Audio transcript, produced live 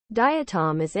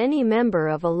Diatom is any member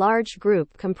of a large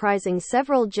group comprising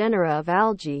several genera of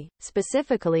algae,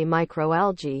 specifically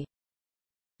microalgae,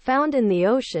 found in the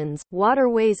oceans,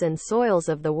 waterways and soils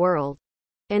of the world.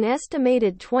 An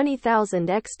estimated 20,000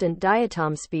 extant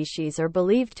diatom species are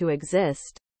believed to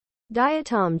exist.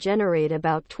 Diatom generate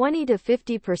about 20 to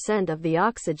 50% of the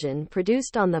oxygen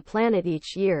produced on the planet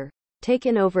each year, take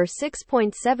in over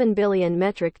 6.7 billion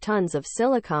metric tons of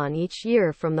silicon each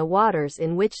year from the waters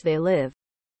in which they live,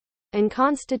 and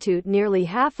constitute nearly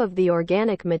half of the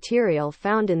organic material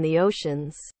found in the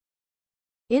oceans.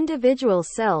 Individual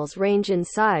cells range in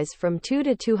size from 2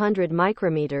 to 200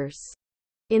 micrometers.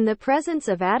 In the presence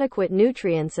of adequate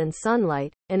nutrients and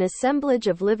sunlight, an assemblage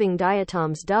of living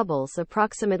diatoms doubles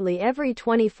approximately every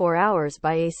 24 hours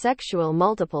by asexual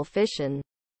multiple fission.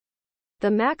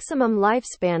 The maximum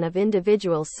lifespan of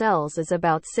individual cells is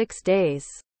about 6 days.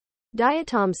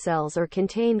 Diatom cells are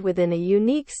contained within a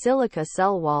unique silica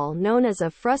cell wall known as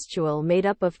a frustule made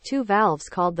up of two valves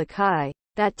called the chi,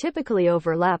 that typically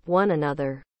overlap one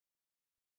another.